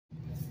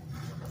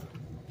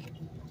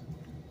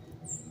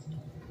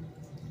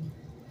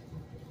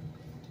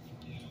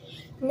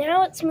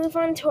Now let's move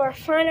on to our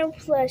final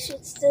plush.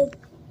 It's the...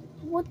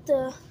 what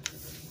the...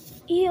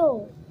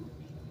 ew.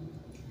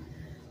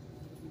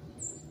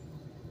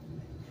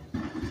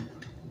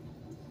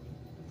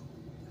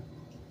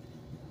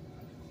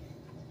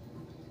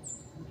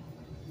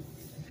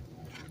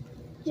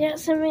 He got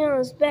something on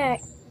his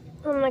back.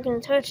 I'm not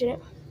going to touch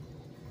it.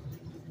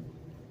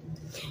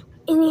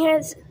 And he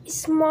has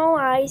small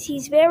eyes.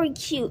 He's very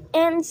cute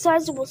and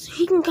sizable, so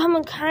he can come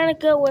and kind of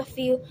go with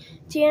you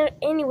to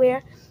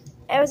anywhere.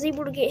 I was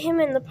able to get him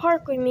in the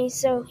park with me,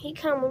 so he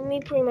come with me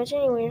pretty much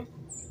anywhere.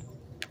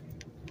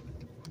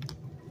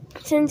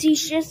 Since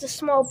he's just a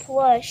small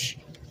plush.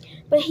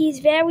 But he's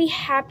very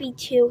happy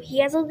too. He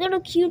has a little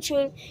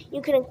keychain.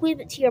 You can equip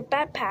it to your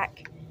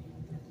backpack.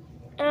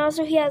 And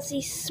also he has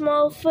these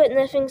small foot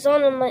nothings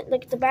on him,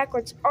 like the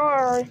backwards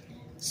R.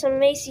 Some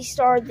Macy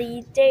Star,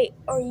 the date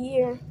or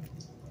year.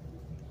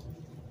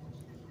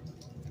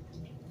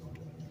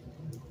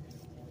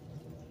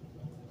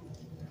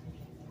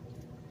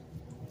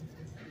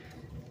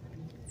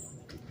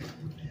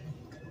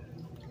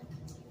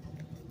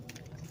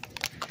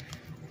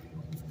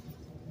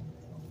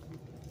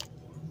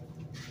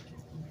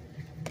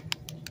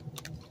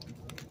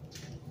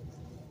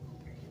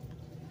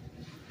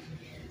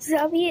 So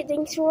that'll be it.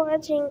 Thanks for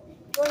watching.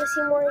 If you want to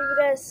see more, you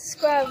guys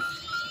subscribe.